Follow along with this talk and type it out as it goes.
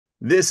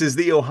This is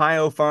the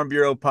Ohio Farm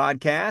Bureau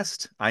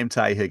podcast. I'm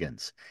Ty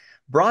Higgins.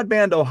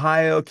 Broadband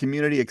Ohio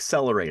Community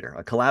Accelerator,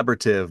 a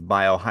collaborative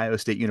by Ohio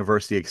State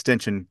University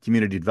Extension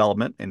Community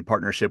Development in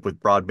partnership with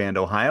Broadband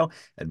Ohio,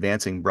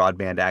 advancing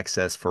broadband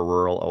access for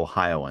rural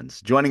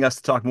Ohioans. Joining us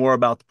to talk more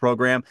about the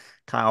program,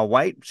 Kyle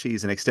White.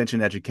 She's an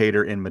extension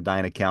educator in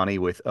Medina County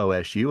with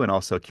OSU, and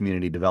also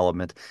community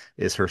development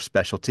is her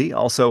specialty.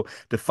 Also,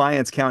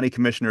 Defiance County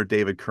Commissioner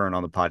David Kern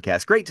on the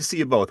podcast. Great to see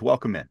you both.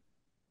 Welcome in.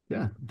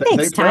 Yeah. Thanks,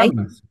 Thanks for Ty. having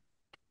us.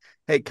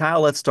 Hey,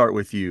 Kyle, let's start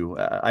with you.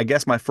 I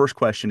guess my first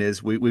question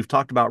is we've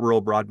talked about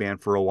rural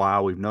broadband for a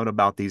while. We've known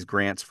about these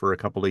grants for a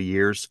couple of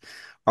years.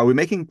 Are we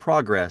making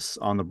progress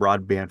on the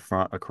broadband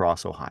front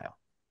across Ohio?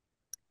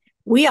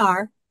 We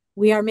are.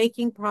 We are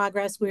making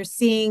progress. We're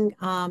seeing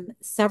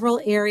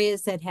several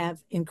areas that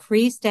have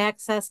increased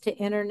access to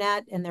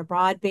internet and their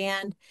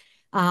broadband.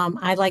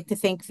 I'd like to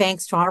think,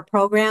 thanks to our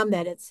program,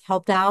 that it's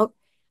helped out.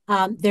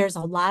 There's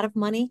a lot of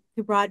money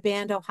through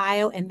Broadband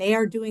Ohio, and they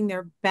are doing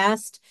their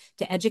best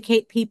to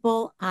educate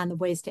people on the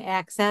ways to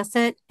access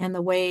it and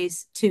the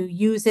ways to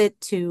use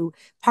it to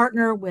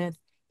partner with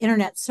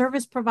internet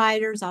service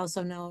providers,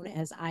 also known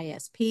as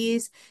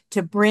ISPs,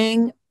 to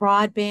bring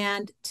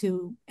broadband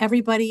to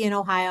everybody in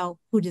Ohio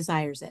who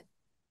desires it.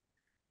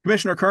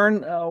 Commissioner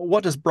Kern,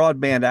 what does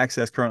broadband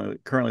access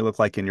currently look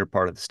like in your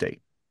part of the state?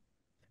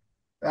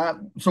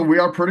 So we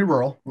are pretty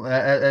rural,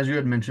 as you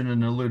had mentioned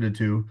and alluded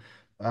to.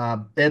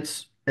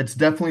 It's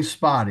definitely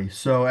spotty.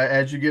 So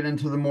as you get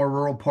into the more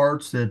rural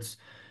parts, it's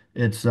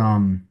there's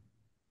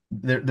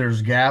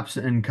gaps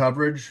in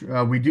coverage.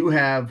 We do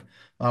have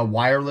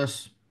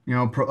wireless,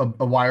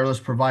 a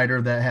wireless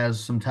provider that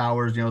has some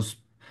towers,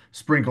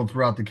 sprinkled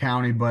throughout the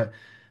county. But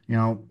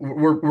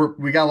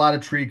we got a lot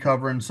of tree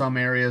cover in some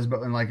areas.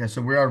 But and like I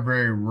said, we are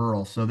very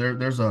rural, so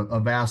there's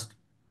a vast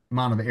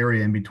amount of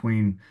area in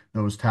between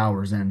those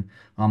towers, and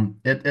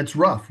it's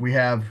rough. We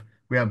have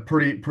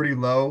pretty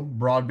low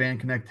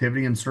broadband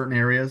connectivity in certain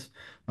areas.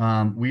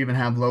 We even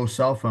have low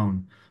cell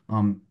phone.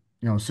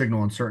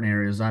 Signal in certain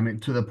areas. I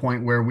mean, to the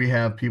point where we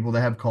have people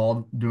that have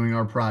called doing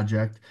our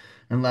project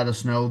and let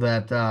us know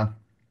that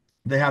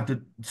they have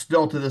to,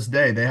 still to this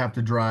day, they have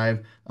to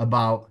drive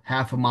about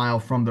half a mile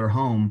from their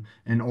home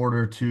in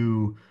order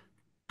to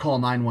call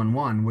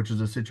 911, which is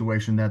a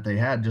situation that they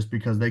had just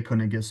because they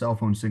couldn't get cell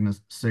phone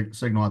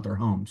signal at their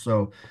home.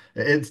 So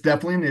it's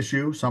definitely an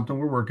issue, something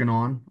we're working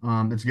on.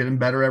 It's getting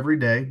better every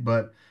day,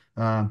 but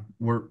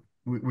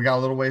we got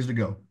a little ways to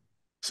go.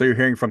 So you're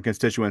hearing from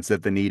constituents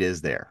that the need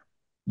is there.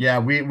 Yeah,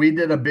 we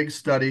did a big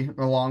study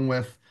along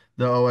with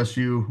the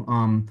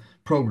OSU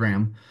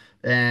program,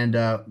 and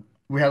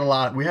we had a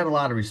lot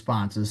of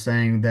responses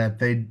saying that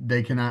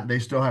they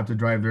still have to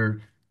drive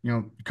their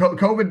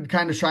COVID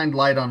kind of shined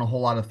light on a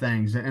whole lot of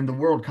things, and the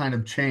world kind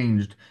of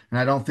changed, and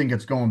I don't think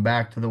it's going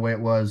back to the way it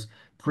was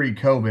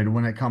pre-COVID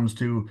when it comes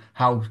to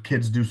how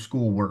kids do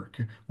schoolwork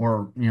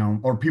or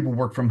people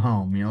work from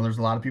home. There's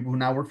a lot of people who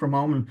now work from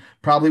home and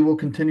probably will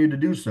continue to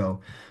do so.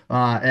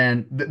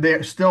 And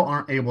they still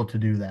aren't able to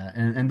do that.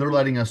 And they're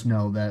letting us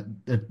know that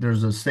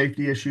there's a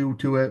safety issue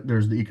to it.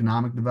 There's the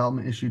economic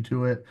development issue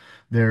to it.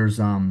 There's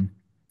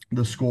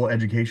the school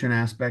education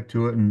aspect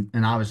to it. And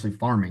obviously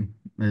farming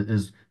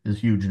is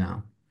huge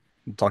now.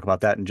 We'll talk about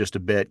that in just a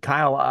bit.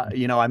 Kyle,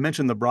 I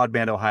mentioned the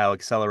Broadband Ohio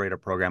Accelerator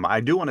program. I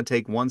do want to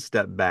take one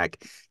step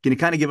back. Can you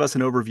kind of give us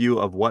an overview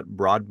of what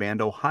Broadband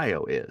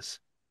Ohio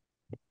is?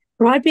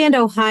 Broadband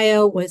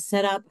Ohio was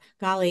set up,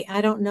 golly,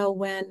 I don't know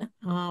when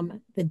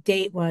the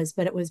date was,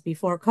 but it was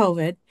before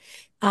COVID.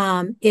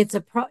 It's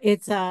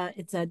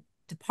a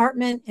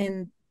department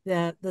in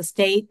the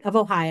state of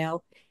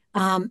Ohio.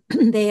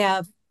 They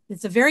have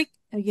it's a very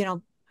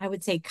I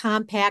would say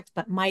compact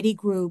but mighty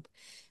group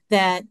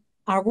that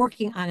are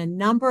working on a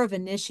number of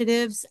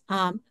initiatives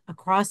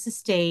across the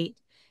state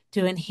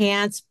to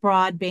enhance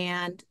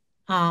broadband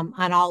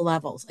on all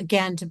levels.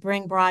 Again, to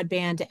bring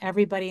broadband to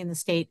everybody in the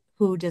state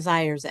who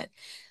desires it.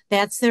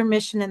 That's their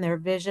mission and their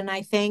vision,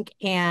 I think.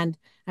 And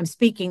I'm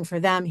speaking for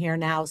them here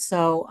now.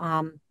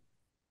 So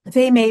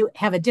they may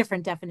have a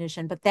different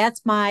definition, but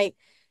that's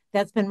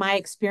been my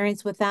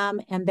experience with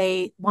them. And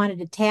they wanted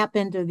to tap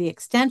into the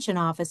extension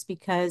office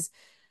because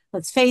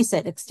let's face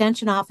it,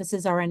 extension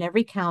offices are in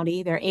every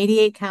county. There are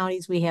 88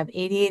 counties. We have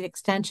 88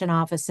 extension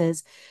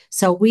offices.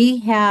 So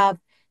we have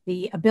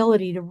the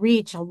ability to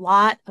reach a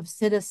lot of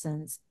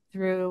citizens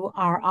through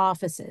our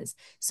offices.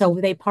 So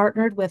they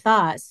partnered with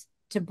us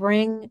to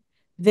bring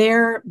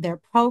their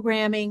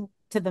programming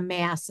to the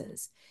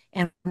masses.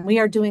 And we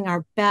are doing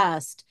our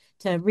best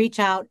to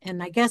reach out.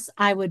 And I guess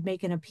I would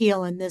make an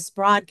appeal in this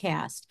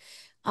broadcast.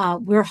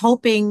 We're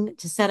hoping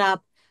to set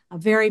up a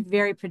very,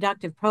 very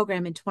productive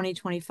program in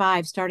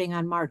 2025, starting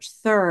on March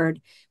 3rd.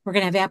 We're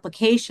going to have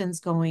applications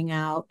going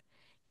out,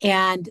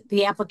 and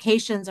the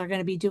applications are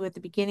going to be due at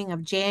the beginning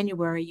of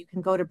January. You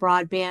can go to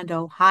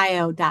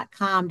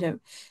broadbandohio.com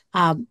to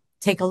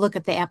take a look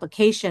at the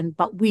application,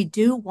 but we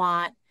do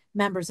want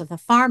members of the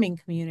farming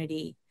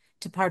community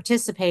to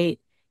participate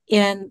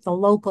in the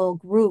local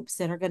groups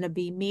that are going to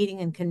be meeting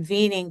and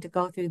convening to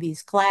go through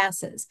these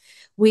classes.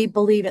 We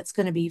believe it's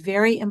going to be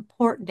very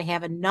important to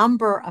have a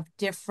number of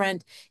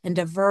different and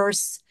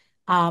diverse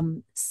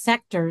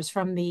sectors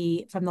from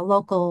the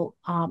local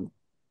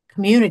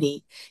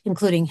community,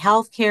 including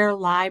healthcare,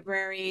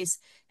 libraries,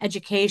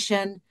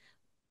 education,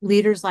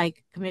 leaders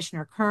like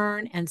Commissioner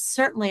Kern, and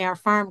certainly our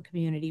farm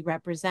community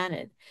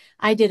represented.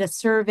 I did a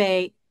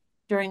survey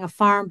during a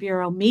Farm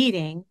Bureau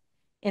meeting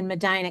in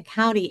Medina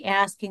County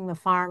asking the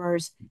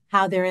farmers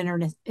how their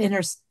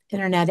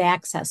internet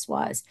access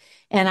was.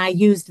 And I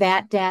used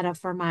that data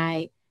for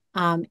my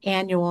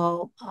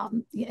annual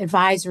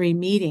advisory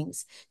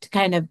meetings to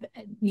kind of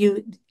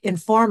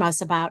inform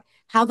us about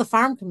how the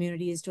farm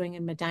community is doing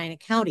in Medina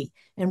County.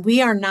 And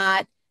we are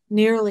not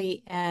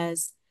nearly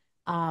as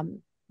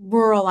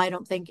rural, I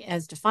don't think,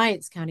 as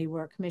Defiance County,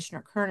 where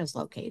Commissioner Kern is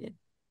located.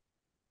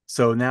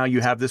 So now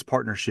you have this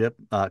partnership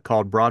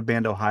called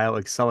Broadband Ohio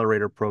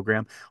Accelerator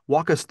Program.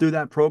 Walk us through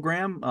that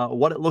program,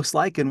 what it looks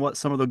like, and what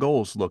some of the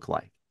goals look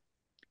like.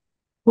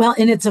 Well,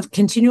 and it's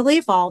continually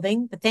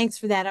evolving, but thanks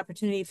for that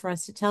opportunity for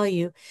us to tell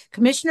you.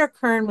 Commissioner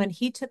Kern, when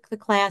he took the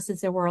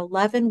classes, there were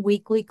 11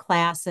 weekly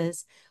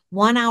classes,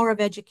 1 hour of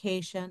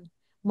education,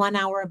 1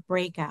 hour of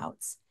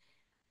breakouts.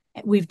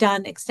 We've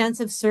done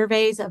extensive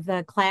surveys of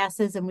the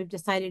classes, and we're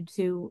going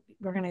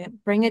to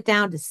bring it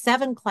down to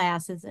 7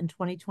 classes in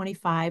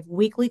 2025,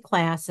 weekly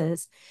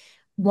classes,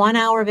 1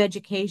 hour of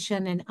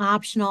education, and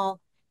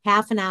optional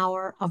half an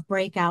hour of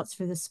breakouts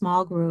for the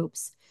small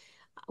groups.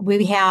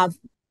 We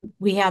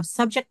have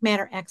subject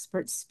matter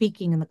experts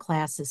speaking in the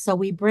classes. So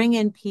we bring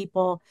in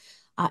people,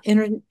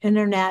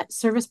 internet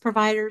service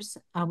providers.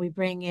 We've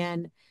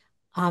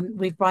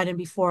brought in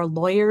before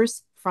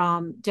lawyers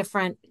from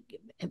different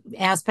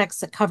aspects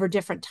that cover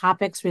different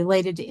topics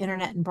related to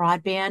internet and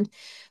broadband.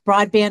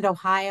 Broadband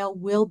Ohio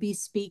will be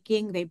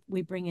speaking.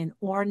 We bring in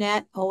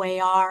Ornet,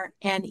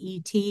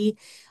 OARNET,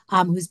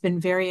 who's been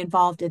very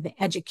involved in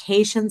the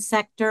education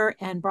sector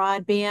and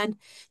broadband,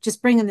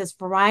 just bringing this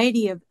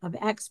variety of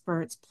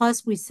experts.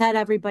 Plus, we set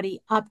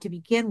everybody up to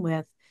begin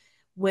with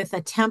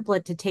a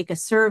template to take a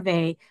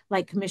survey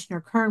like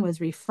Commissioner Kern was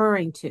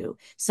referring to.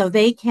 So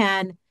they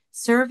can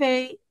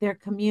survey their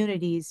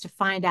communities to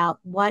find out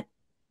what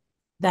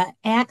the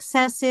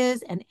access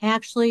is and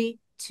actually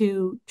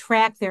to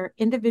track their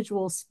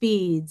individual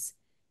speeds,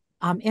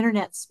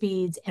 internet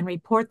speeds, and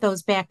report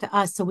those back to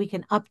us so we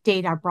can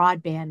update our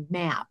broadband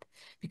map.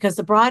 Because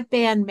the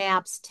broadband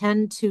maps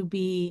tend to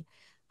be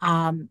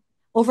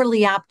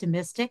overly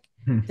optimistic.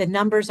 The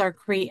numbers are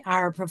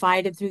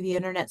provided through the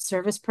internet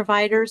service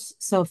providers.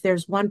 So if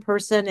there's one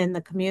person in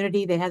the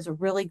community that has a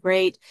really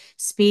great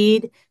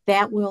speed,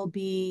 that will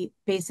be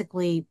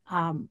basically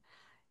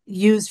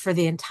used for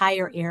the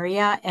entire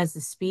area as the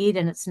speed,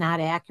 and it's not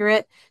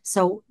accurate.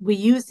 So we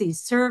use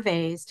these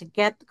surveys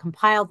to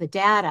compile the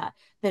data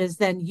that is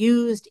then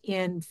used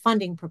in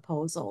funding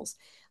proposals.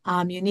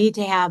 You need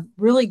to have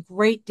really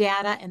great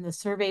data, and the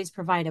surveys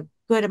provide a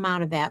good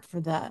amount of that for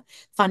the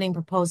funding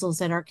proposals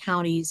that our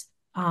counties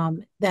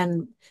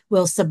then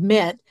will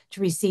submit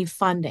to receive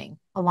funding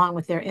along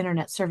with their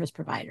internet service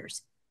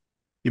providers.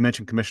 You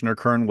mentioned Commissioner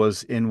Kern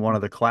was in one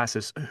of the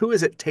classes. Who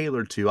is it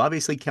tailored to?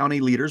 Obviously,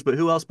 county leaders, but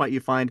who else might you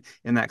find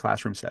in that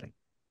classroom setting?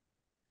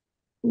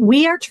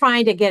 We are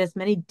trying to get as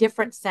many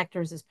different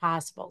sectors as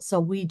possible. So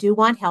we do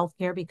want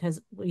healthcare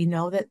because we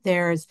know that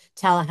there's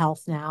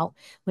telehealth now.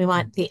 We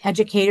want the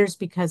educators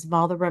because of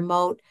all the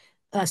remote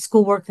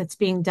schoolwork that's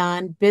being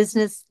done,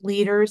 business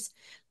leaders,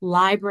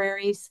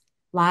 libraries,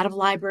 a lot of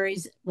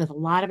libraries with a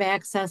lot of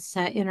access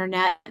to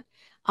internet,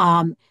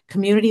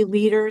 community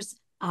leaders.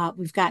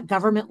 We've got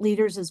government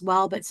leaders as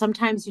well, but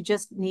sometimes you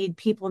just need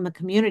people in the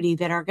community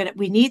that are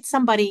we need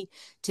somebody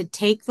to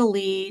take the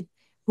lead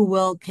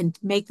who can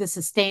make this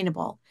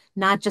sustainable,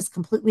 not just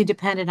completely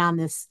dependent on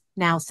this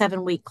now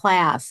 7-week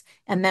class.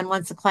 And then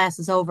once the class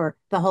is over,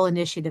 the whole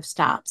initiative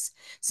stops.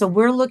 So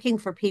we're looking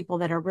for people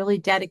that are really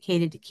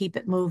dedicated to keep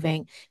it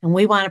moving. And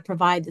we want to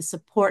provide the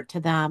support to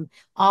them,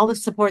 all the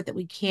support that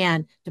we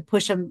can to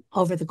push them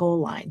over the goal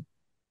line.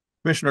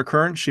 Commissioner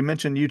Kern, she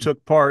mentioned you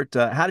took part.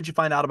 How did you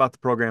find out about the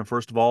program,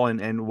 first of all,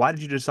 and why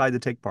did you decide to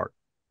take part?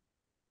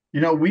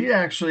 We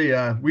actually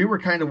we were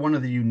kind of one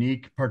of the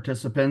unique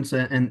participants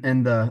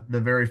in the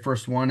very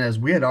first one, as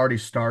we had already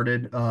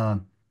started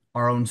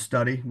our own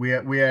study. We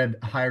had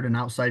hired an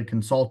outside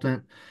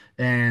consultant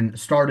and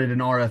started an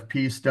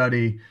RFP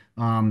study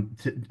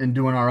and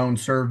doing our own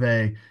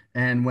survey.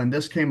 And when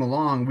this came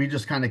along, we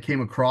just kind of came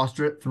across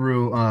it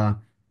through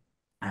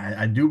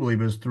I do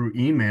believe it was through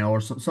email or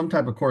some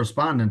type of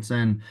correspondence.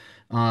 And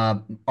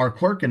our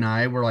clerk and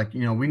I were like,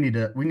 we need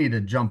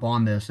to jump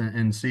on this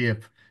and see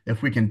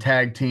if we can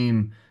tag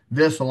team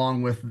this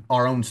along with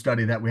our own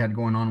study that we had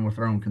going on with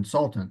our own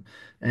consultant.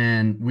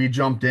 And we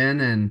jumped in,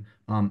 and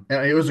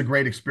it was a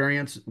great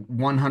experience,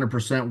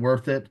 100%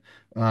 worth it.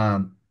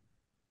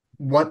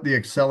 What the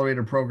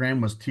accelerator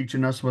program was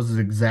teaching us was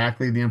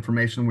exactly the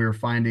information we were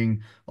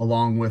finding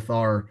along with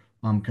our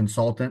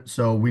consultant.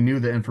 So we knew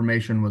the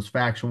information was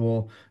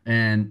factual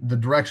and the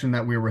direction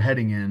that we were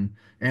heading in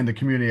and the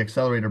community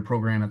accelerator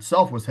program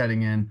itself was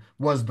heading in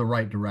was the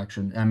right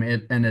direction. I mean,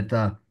 it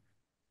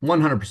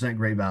 100%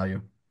 great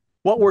value.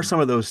 What were some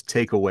of those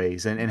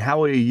takeaways, and how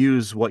will you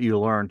use what you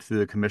learned through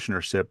the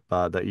commissionership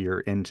that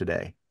you're in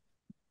today?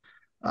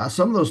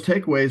 Some of those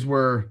takeaways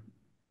were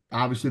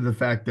obviously the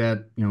fact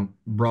that,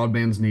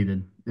 broadband's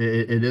needed.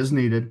 It is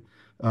needed.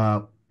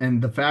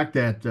 And the fact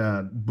that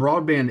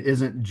broadband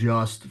isn't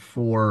just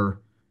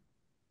for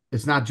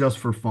it's not just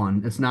for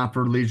fun. It's not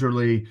for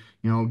leisurely,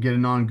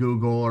 getting on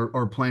Google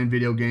or playing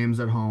video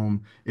games at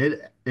home.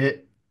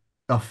 It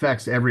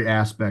affects every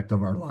aspect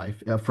of our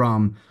life.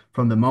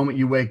 From the moment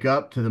you wake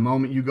up to the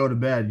moment you go to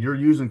bed, you're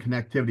using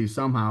connectivity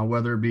somehow,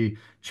 whether it be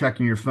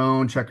checking your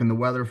phone, checking the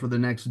weather for the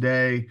next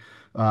day,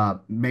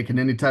 making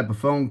any type of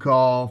phone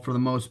call for the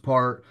most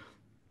part,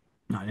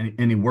 not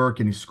any work,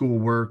 any school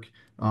work,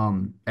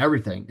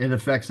 everything. It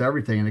affects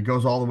everything, and it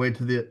goes all the way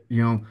to the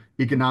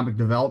economic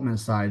development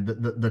side,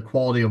 the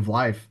quality of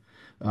life.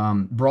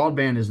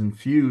 Broadband is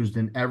infused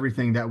in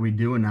everything that we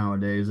do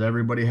nowadays.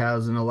 Everybody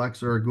has an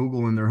Alexa or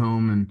Google in their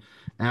home and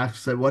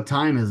asks it, "What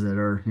time is it?"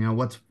 Or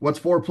what's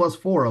four plus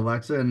four,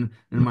 Alexa? And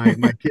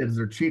my kids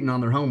are cheating on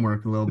their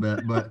homework a little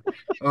bit, but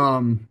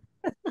um,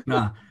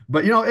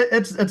 but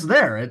it's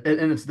there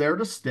and it's there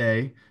to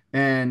stay.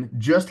 And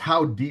just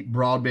how deep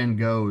broadband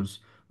goes,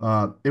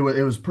 it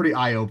was pretty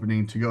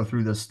eye-opening to go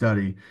through this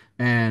study.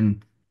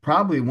 And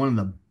probably one of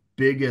the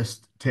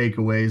biggest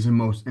takeaways and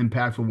most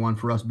impactful one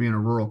for us being a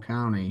rural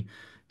county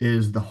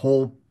is the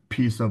whole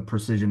piece of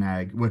precision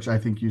ag, which I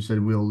think you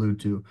said we'll allude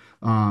to.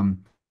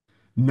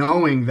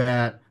 Knowing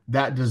that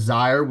that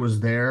desire was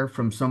there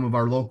from some of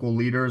our local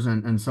leaders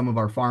and some of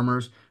our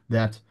farmers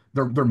that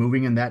they're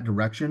moving in that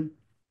direction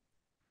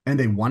and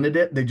they wanted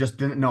it. They just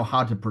didn't know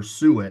how to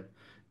pursue it.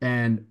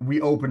 And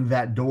we opened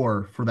that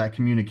door for that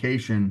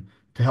communication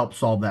to help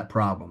solve that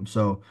problem.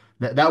 So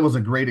that was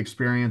a great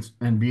experience,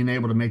 and being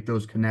able to make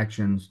those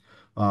connections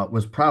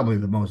was probably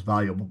the most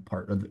valuable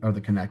part of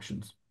the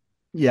connections.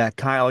 Yeah,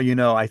 Kyle,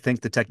 I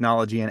think the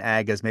technology in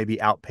ag has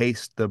maybe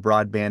outpaced the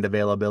broadband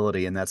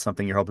availability, and that's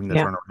something you're hoping to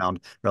Yeah. turn around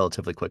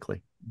relatively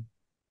quickly.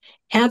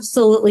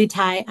 Absolutely,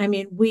 Ty. I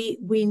mean,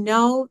 we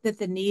know that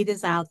the need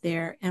is out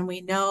there and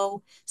we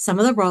know some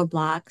of the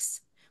roadblocks.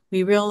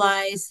 We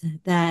realize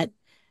that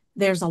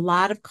there's a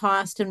lot of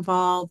cost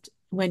involved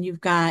when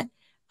you've got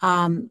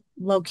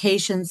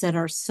locations that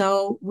are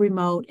so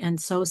remote and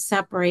so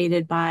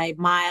separated by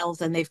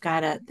miles, and they've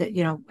got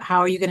how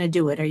are you going to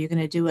do it? Are you going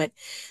to do it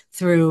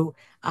through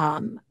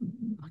um,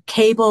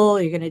 cable?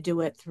 Are you going to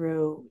do it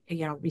through,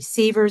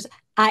 receivers?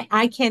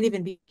 I can't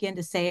even begin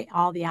to say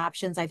all the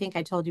options. I think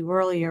I told you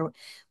earlier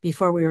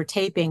before we were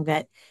taping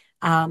that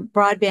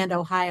Broadband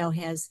Ohio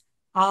has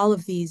all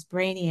of these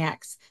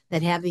brainiacs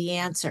that have the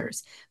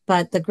answers.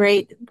 But the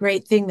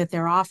great thing that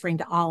they're offering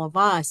to all of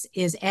us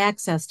is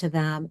access to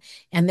them.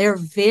 And they're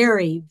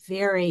very,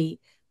 very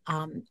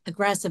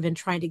aggressive in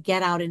trying to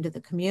get out into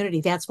the community.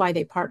 That's why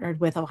they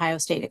partnered with Ohio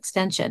State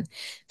Extension.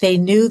 They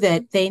knew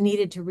that they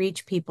needed to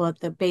reach people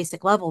at the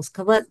basic levels.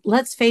 Because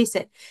let's face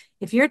it,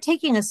 if you're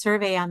taking a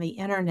survey on the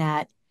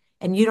internet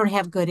and you don't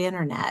have good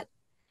internet,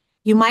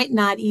 you might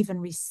not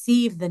even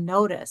receive the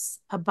notice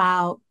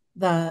about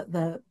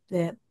the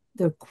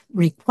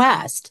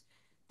request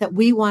that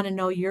we want to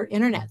know your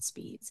internet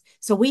speeds.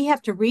 So we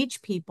have to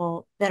reach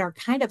people that are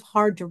kind of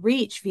hard to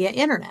reach via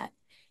internet.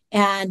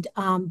 And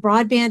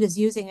broadband is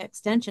using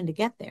extension to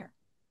get there.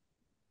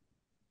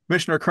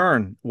 Commissioner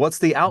Kern, what's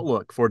the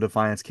outlook for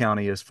Defiance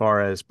County as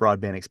far as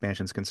broadband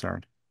expansion is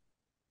concerned?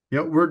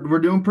 Yeah, we're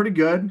doing pretty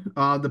good.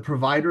 The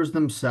providers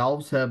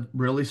themselves have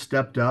really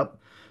stepped up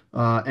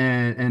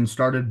and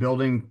started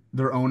building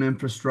their own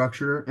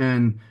infrastructure.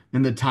 And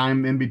in the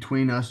time in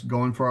between us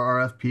going for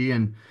our RFP,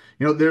 and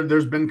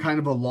there's been kind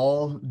of a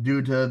lull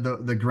due to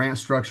the grant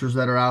structures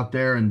that are out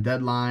there and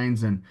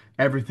deadlines and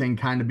everything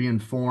kind of being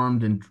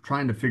formed and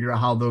trying to figure out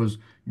how those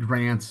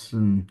grants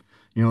and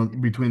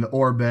between the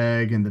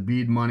ORBEG and the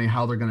BEAD money,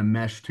 how they're going to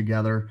mesh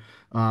together.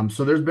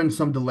 So there's been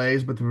some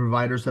delays, but the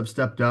providers have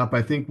stepped up.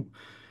 I think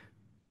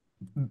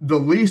the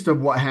least of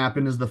what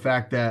happened is the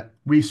fact that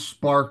we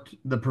sparked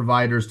the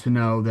providers to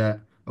know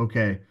that,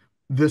 okay,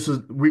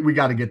 we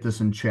got to get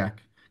this in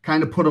check.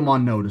 Kind of put them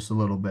on notice a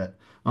little bit.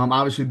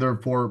 Obviously they're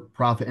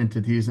for-profit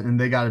entities and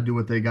they got to do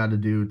what they got to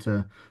do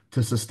to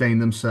sustain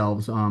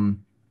themselves.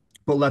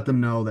 But let them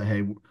know that,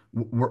 hey,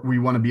 we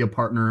want to be a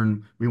partner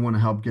and we want to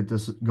help get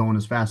this going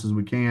as fast as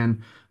we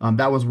can.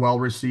 That was well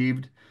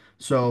received.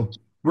 So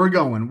we're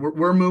going.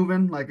 We're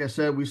moving. Like I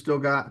said, we still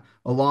got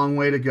a long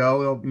way to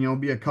go. It'll,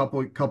 be a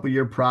couple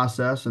year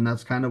process, and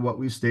that's kind of what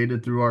we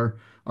stated through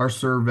our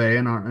survey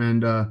and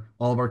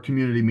all of our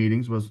community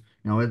meetings was,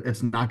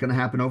 it's not going to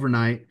happen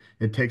overnight.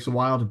 It takes a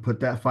while to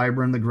put that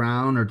fiber in the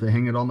ground or to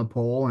hang it on the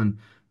pole, and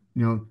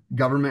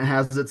government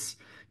has its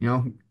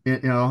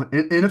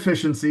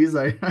inefficiencies,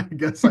 I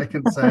guess I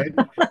can say.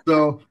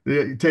 So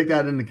take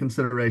that into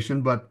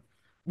consideration. But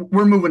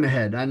we're moving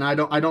ahead, and I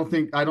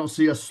don't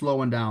see us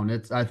slowing down.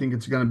 I think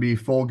it's going to be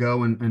full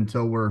go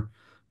until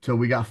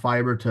we got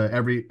fiber to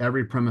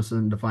every premise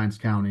in Defiance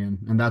County,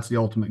 and that's the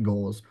ultimate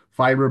goal is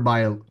fiber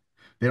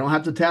they don't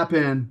have to tap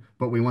in,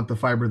 but we want the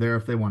fiber there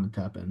if they want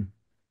to tap in.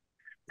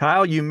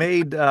 Kyle, you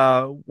made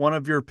one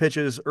of your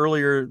pitches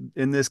earlier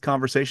in this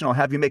conversation. I'll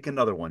have you make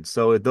another one.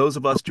 So, those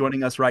of us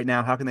joining us right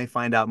now, how can they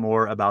find out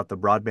more about the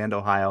Broadband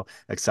Ohio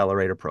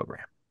Accelerator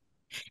Program?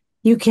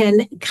 You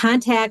can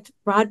contact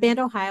Broadband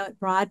Ohio at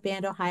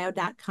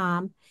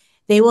broadbandohio.com.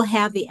 They will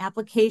have the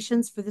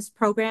applications for this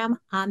program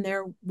on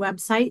their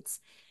websites,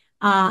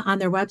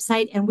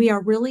 and we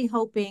are really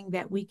hoping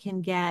that we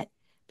can get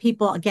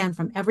people again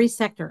from every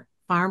sector,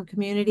 farm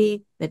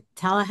community, the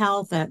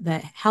telehealth,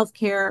 the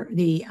healthcare,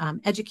 the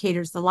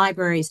educators, the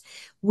libraries.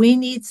 We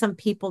need some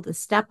people to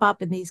step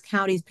up in these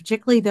counties,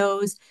 particularly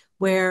those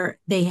where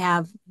they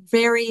have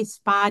very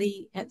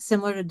spotty,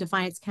 similar to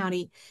Defiance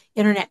County,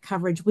 internet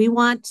coverage. We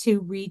want to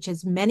reach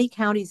as many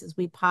counties as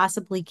we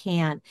possibly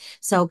can.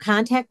 So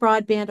contact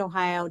Broadband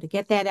Ohio to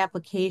get that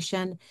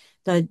application.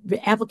 The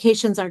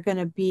applications are going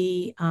to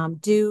be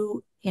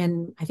due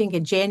I think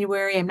in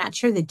January. I'm not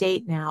sure the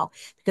date now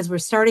because we're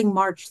starting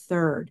March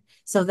 3rd.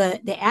 So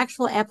the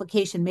actual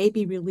application may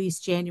be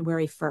released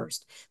January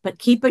 1st, but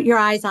keep your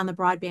eyes on the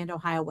Broadband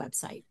Ohio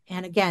website.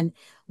 And again,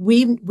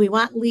 we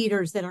want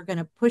leaders that are going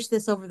to push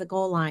this over the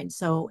goal line.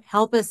 So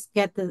help us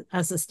get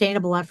a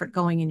sustainable effort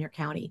going in your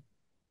county.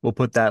 We'll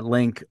put that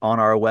link on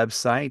our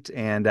website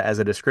and as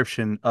a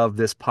description of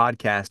this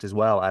podcast as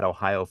well at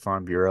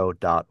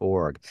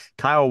ohiofarmbureau.org.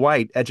 Kyle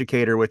White,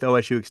 educator with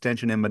OSU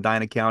Extension in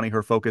Medina County,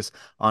 her focus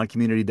on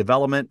community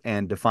development,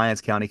 and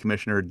Defiance County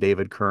Commissioner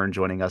David Kern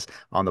joining us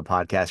on the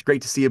podcast.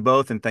 Great to see you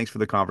both, and thanks for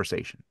the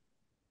conversation.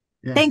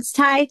 Yeah. Thanks,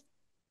 Ty.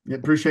 Yeah,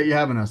 appreciate you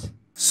having us.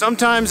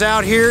 Sometimes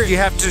out here, you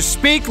have to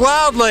speak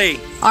loudly.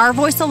 Our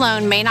voice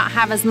alone may not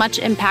have as much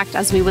impact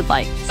as we would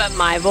like, but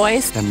my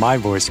voice and my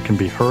voice can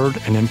be heard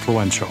and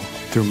influential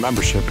through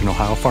membership in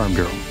Ohio Farm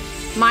Bureau.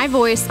 My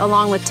voice,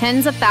 along with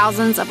tens of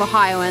thousands of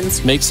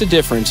Ohioans, makes a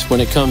difference when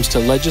it comes to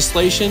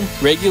legislation,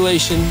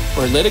 regulation,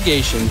 or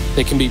litigation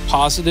that can be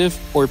positive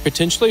or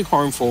potentially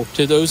harmful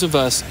to those of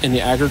us in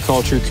the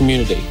agriculture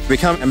community.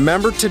 Become a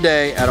member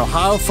today at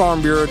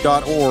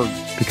ohiofarmbureau.org.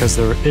 Because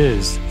there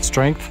is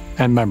strength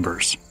and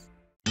members.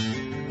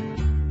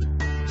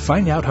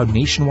 Find out how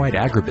Nationwide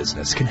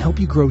Agribusiness can help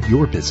you grow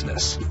your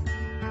business.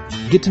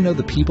 Get to know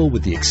the people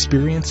with the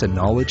experience and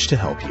knowledge to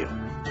help you.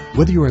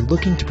 Whether you are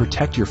looking to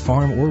protect your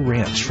farm or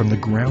ranch from the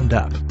ground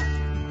up,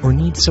 or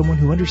need someone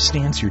who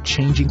understands your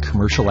changing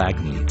commercial ag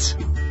needs.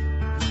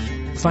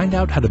 Find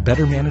out how to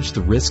better manage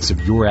the risks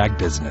of your ag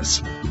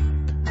business,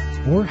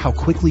 or how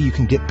quickly you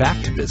can get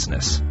back to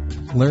business.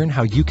 Learn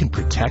how you can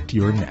protect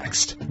your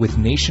next with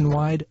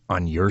Nationwide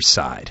on your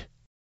side.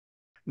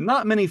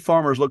 Not many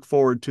farmers look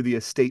forward to the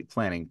estate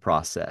planning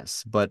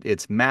process, but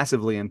it's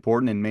massively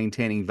important in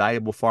maintaining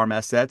valuable farm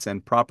assets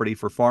and property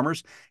for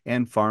farmers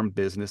and farm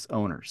business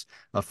owners.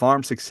 A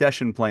farm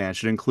succession plan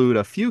should include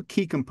a few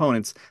key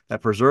components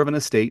that preserve an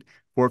estate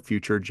for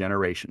future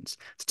generations.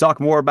 To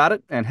talk more about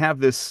it and have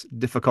this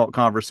difficult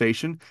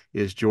conversation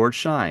is George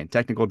Shine,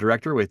 Technical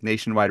Director with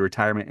Nationwide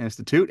Retirement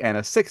Institute and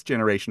a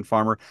sixth-generation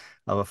farmer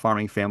of a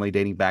farming family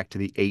dating back to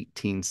the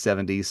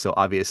 1870s. So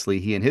obviously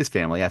he and his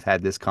family have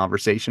had this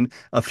conversation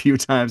a few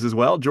times as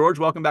well. George,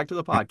 welcome back to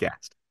the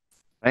podcast.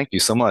 Thank you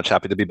so much.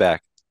 Happy to be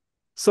back.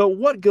 So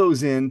what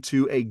goes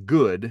into a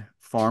good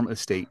farm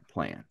estate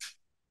plan?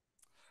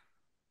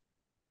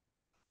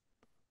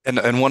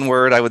 In one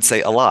word, I would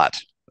say a lot.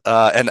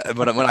 And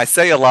when I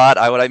say a lot,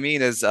 what I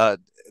mean is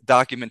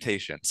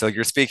documentation. So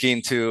you're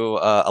speaking to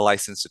a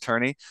licensed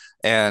attorney,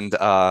 and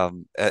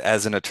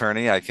as an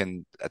attorney, I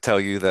can tell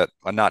you that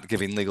I'm not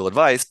giving legal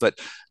advice, but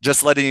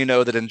just letting you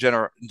know that in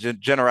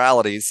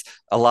generalities,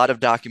 a lot of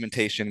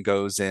documentation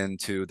goes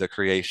into the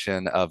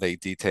creation of a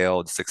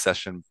detailed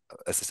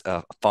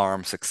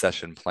farm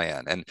succession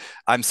plan. And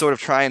I'm sort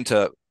of trying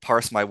to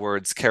parse my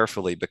words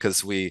carefully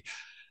because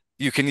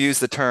you can use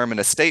the term an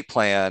estate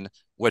plan,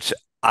 which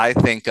I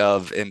think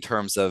of in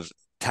terms of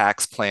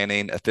tax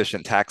planning,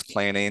 efficient tax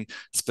planning,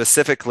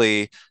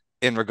 specifically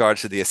in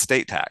regards to the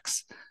estate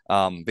tax.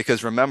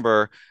 Because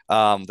remember,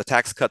 the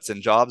Tax Cuts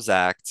and Jobs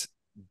Act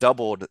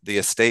doubled the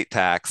estate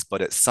tax,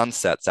 but it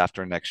sunsets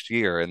after next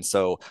year. And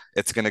so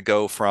it's going to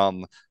go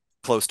from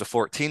close to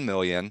 14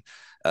 million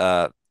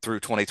through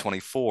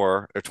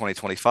 2024 or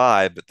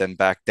 2025, but then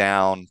back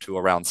down to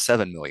around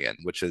 7 million,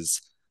 which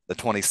is the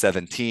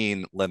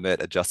 2017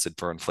 limit adjusted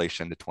for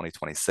inflation to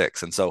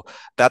 2026. And so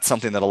that's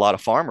something that a lot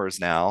of farmers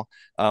now,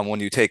 when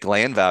you take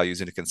land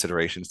values into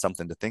consideration,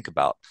 something to think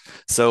about.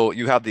 So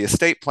you have the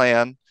estate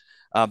plan,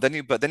 then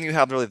you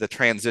have really the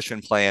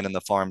transition plan and the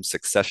farm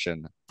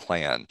succession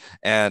plan.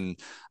 And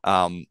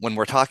when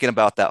we're talking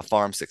about that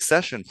farm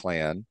succession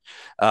plan,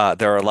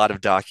 there are a lot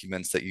of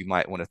documents that you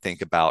might want to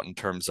think about in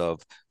terms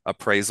of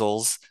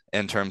appraisals,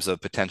 in terms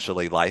of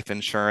potentially life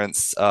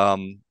insurance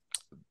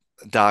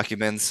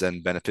documents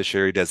and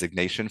beneficiary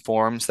designation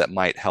forms that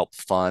might help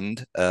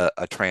fund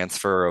a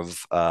transfer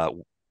of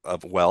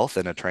of wealth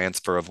and a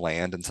transfer of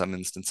land in some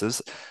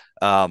instances.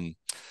 Um,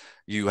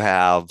 you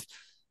have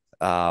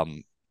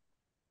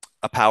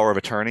a power of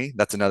attorney.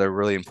 That's another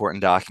really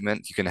important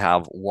document. You can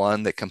have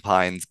one that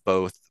combines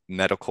both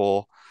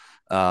medical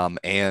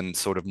and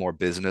sort of more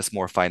business,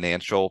 more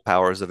financial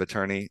powers of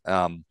attorney.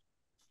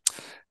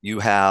 You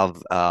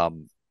have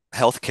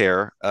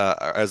healthcare,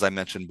 as I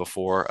mentioned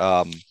before,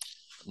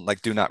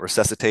 like do not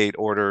resuscitate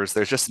orders.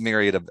 There's just a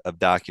myriad of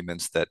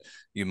documents that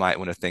you might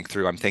want to think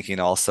through. I'm thinking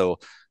also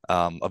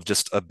of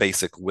just a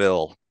basic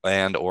will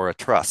and or a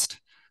trust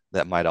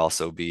that might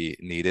also be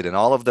needed. And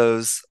all of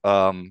those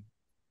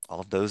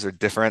are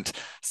different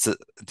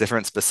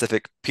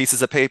specific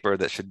pieces of paper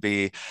that should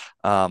be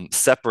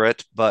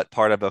separate but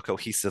part of a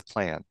cohesive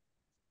plan.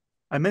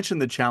 I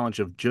mentioned the challenge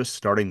of just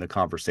starting the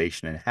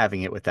conversation and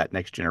having it with that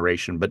next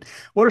generation, but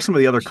what are some of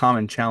the other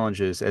common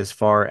challenges as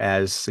far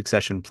as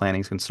succession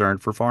planning is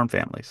concerned for farm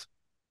families?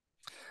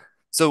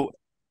 So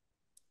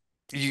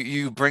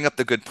you bring up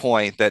the good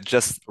point that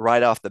just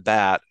right off the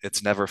bat,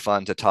 it's never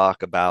fun to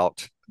talk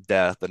about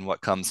death and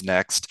what comes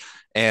next.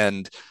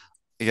 And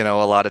a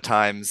lot of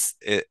times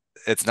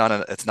it's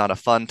not a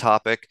fun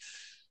topic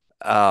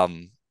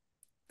um,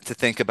 to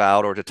think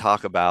about or to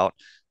talk about.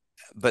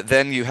 But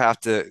then you have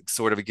to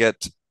sort of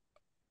get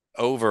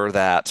over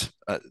that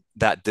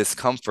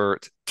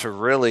discomfort to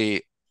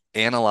really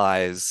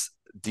analyze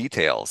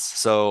details.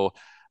 So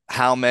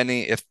how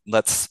many, if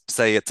let's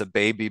say it's a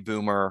baby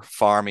boomer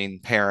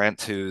farming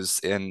parent who's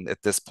in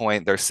at this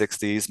point their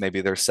 60s,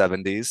 maybe their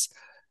 70s,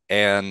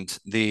 and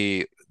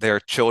their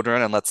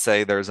children, and let's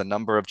say there's a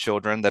number of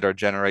children that are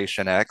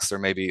Generation X or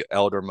maybe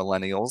elder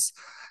millennials,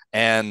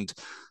 and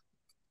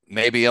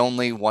maybe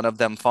only one of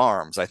them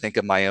farms. I think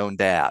of my own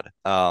dad.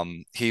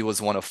 He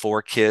was one of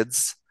four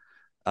kids.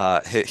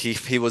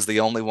 He was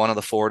the only one of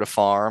the four to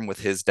farm with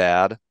his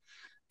dad,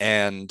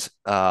 and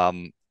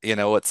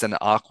it's an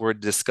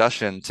awkward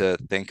discussion to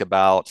think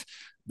about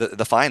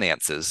the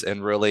finances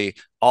and really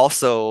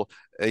also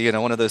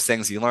one of those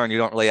things you learn, you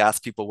don't really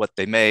ask people what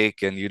they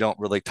make and you don't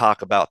really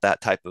talk about that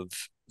type of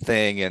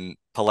thing in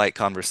polite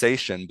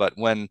conversation. But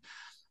when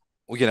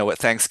at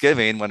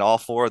Thanksgiving, when all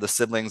four of the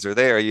siblings are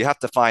there, you have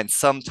to find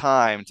some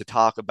time to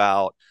talk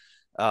about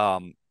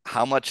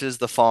how much is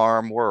the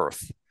farm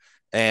worth,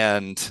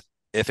 and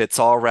if it's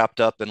all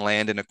wrapped up in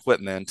land and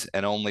equipment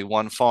and only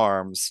one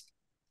farms,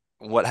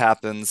 what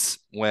happens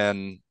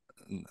when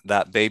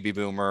that baby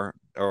boomer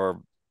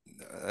or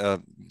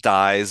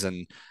dies,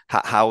 and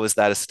how is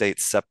that estate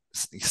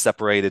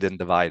separated and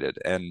divided?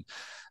 And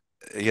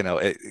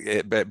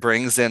it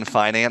brings in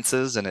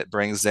finances, and it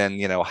brings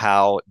in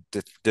how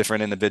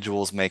different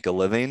individuals make a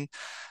living,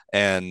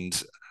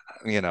 and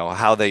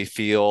how they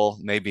feel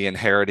maybe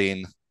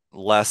inheriting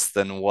less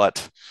than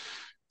what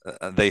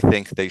they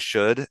think they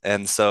should.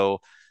 And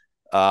so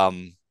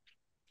um,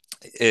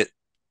 it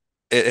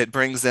it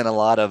brings in a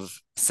lot of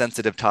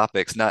sensitive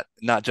topics, not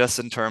just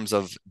in terms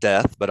of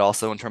death, but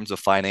also in terms of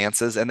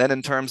finances, and then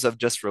in terms of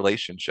just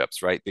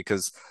relationships, right?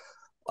 Because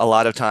a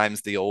lot of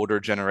times the older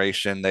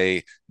generation,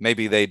 they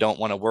don't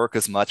want to work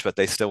as much, but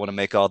they still want to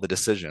make all the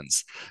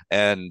decisions.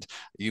 And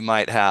you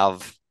might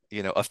have,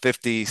 a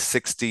 50,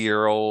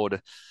 60-year-old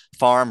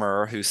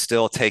farmer who's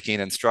still taking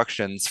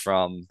instructions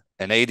from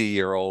an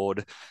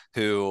 80-year-old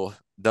who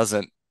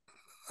doesn't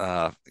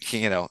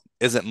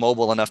isn't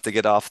mobile enough to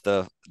get off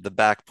the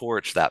back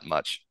porch that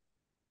much.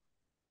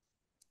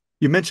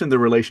 You mentioned the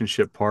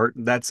relationship part.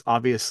 That's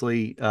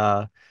obviously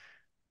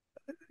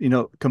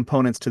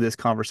components to this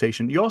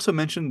conversation. You also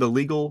mentioned the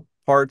legal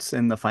parts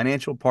and the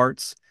financial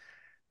parts.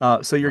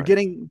 So you're Right.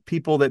 getting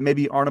people that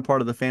maybe aren't a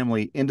part of the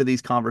family into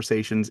these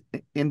conversations,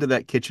 into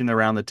that kitchen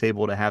around the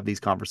table to have these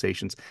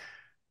conversations.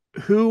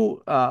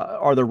 Who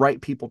are the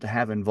right people to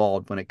have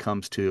involved when it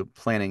comes to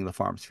planning the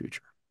farm's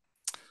future?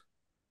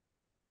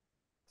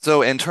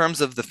 So in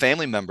terms of the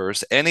family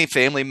members, any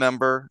family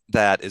member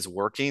that is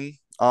working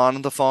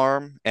on the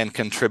farm and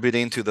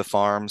contributing to the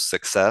farm's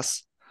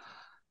success,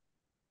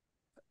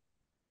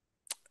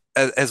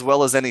 as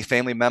well as any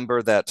family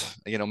member that,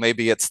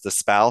 maybe it's the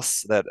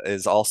spouse that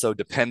is also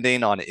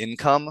depending on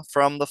income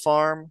from the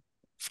farm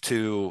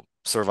to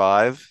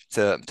survive,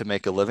 to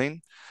make a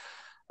living.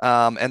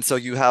 And so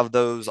you have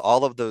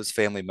all of those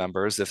family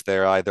members, if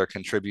they're either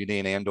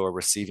contributing and or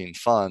receiving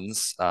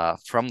funds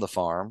from the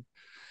farm.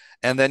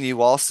 And then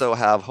you also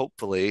have,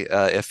 hopefully,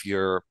 if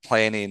you're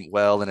planning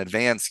well in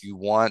advance, you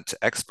want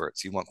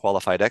experts, you want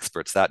qualified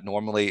experts. That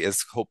normally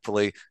is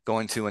hopefully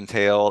going to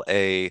entail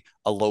a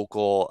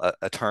local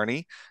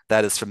attorney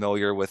that is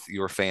familiar with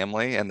your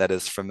family and that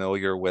is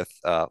familiar with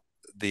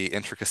the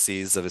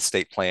intricacies of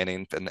estate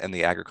planning and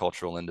the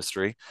agricultural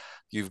industry.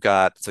 You've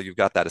got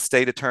that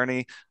estate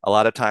attorney. A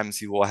lot of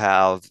times you will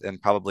have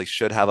and probably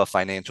should have a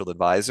financial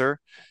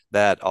advisor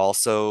that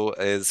also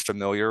is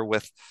familiar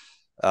with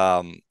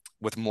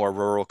more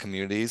rural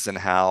communities and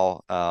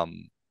how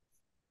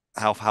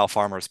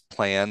farmers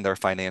plan their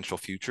financial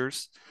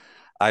futures.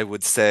 I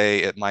would say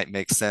it might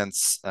make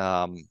sense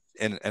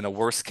in a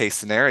worst case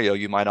scenario,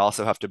 you might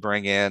also have to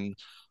bring in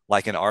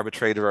like an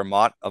arbitrator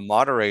or a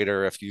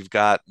moderator if you've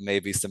got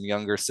maybe some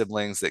younger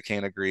siblings that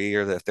can't agree,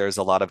 or that there's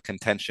a lot of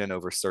contention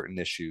over certain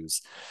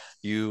issues.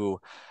 You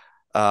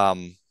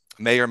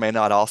may or may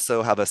not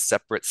also have a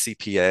separate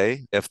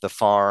CPA. If the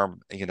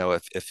farm,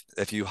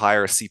 if you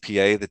hire a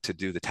CPA to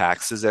do the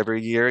taxes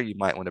every year, you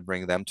might want to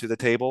bring them to the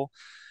table.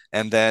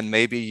 And then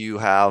maybe you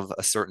have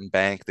a certain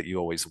bank that you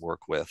always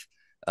work with.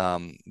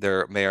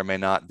 There may or may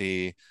not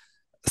be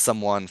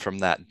someone from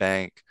that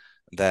bank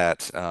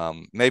that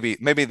maybe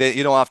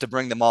you don't have to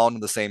bring them all into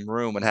the same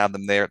room and have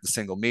them there at the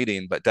single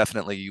meeting, but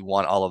definitely you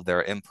want all of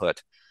their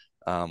input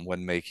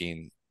when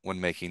making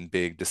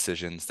big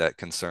decisions that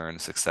concern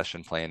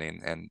succession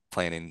planning and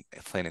planning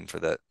for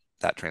that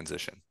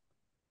transition.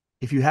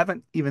 If you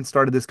haven't even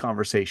started this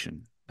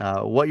conversation,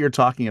 what you're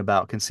talking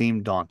about can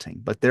seem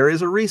daunting, but there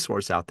is a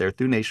resource out there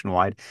through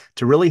Nationwide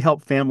to really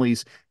help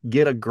families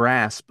get a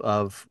grasp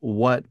of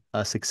what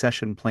a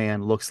succession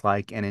plan looks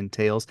like and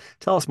entails.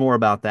 Tell us more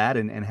about that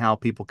and how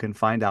people can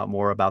find out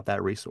more about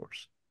that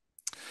resource.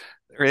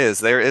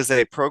 There is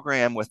a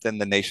program within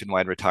the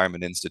Nationwide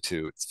Retirement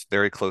Institute.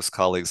 Very close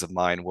colleagues of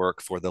mine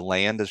work for the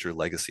Land as Your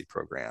Legacy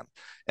program.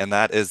 And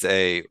that is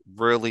a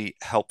really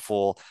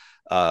helpful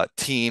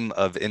team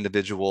of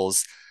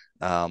individuals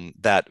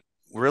that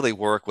really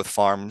work with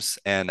farms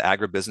and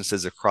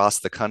agribusinesses across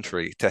the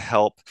country to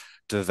help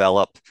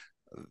develop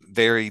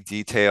very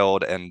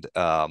detailed and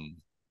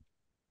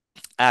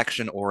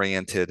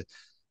action-oriented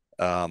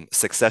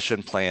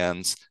succession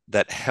plans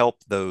that help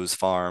those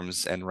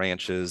farms and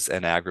ranches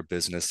and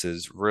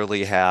agribusinesses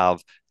really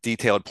have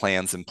detailed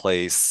plans in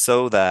place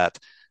so that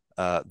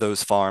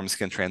those farms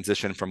can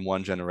transition from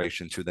one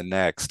generation to the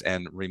next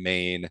and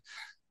remain,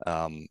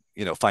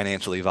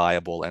 financially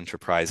viable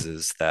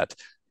enterprises that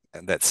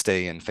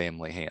stay in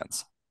family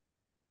hands.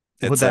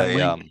 We'll put that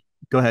link.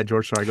 Go ahead,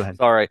 George. Sorry, go ahead.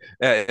 Sorry,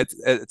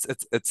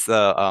 it's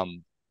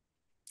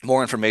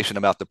more information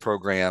about the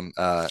program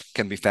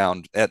can be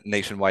found at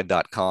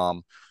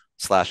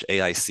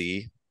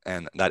nationwide.com/AIC,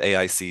 and that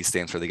AIC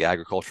stands for the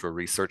Agricultural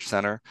Research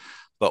Center.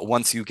 But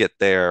once you get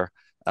there,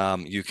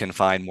 you can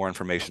find more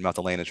information about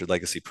the Land as Your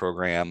Legacy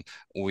program.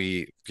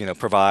 We,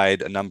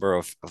 provide a number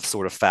of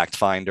sort of fact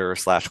finder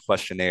 /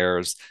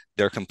 questionnaires.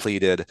 They're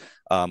completed.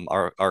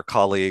 Our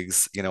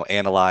colleagues,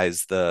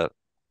 analyze the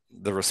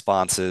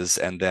responses,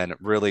 and then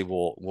really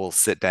we'll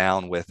sit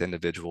down with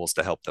individuals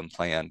to help them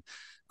plan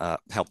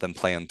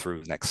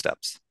through next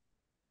steps.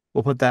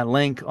 We'll put that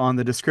link on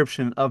the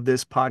description of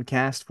this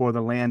podcast for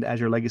the Land as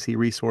Your Legacy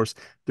resource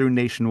through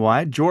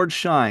Nationwide. George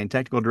Shine,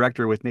 Technical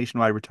Director with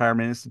Nationwide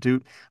Retirement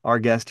Institute, our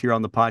guest here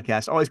on the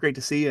podcast. Always great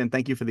to see you, and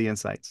thank you for the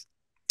insights.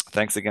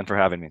 Thanks again for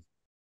having me.